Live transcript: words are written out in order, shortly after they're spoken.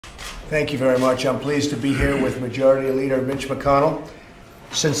Thank you very much. I'm pleased to be here with Majority Leader Mitch McConnell.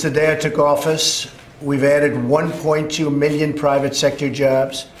 Since the day I took office, we've added 1.2 million private sector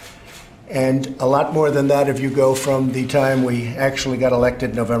jobs, and a lot more than that if you go from the time we actually got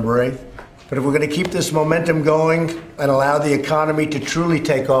elected November 8th. But if we're going to keep this momentum going and allow the economy to truly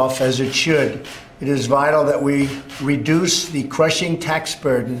take off as it should, it is vital that we reduce the crushing tax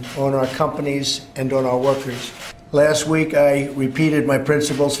burden on our companies and on our workers. Last week, I repeated my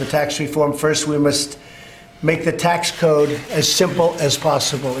principles for tax reform. First, we must make the tax code as simple as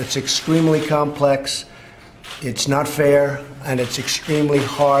possible. It's extremely complex, it's not fair, and it's extremely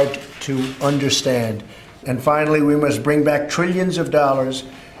hard to understand. And finally, we must bring back trillions of dollars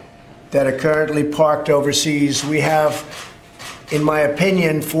that are currently parked overseas. We have, in my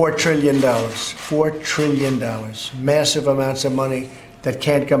opinion, $4 trillion. $4 trillion. Massive amounts of money that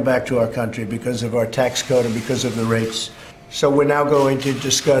can't come back to our country because of our tax code and because of the rates. So we're now going to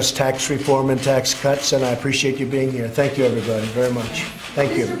discuss tax reform and tax cuts, and I appreciate you being here. Thank you, everybody, very much.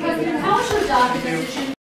 Thank you. Mr. President, how is your docket decision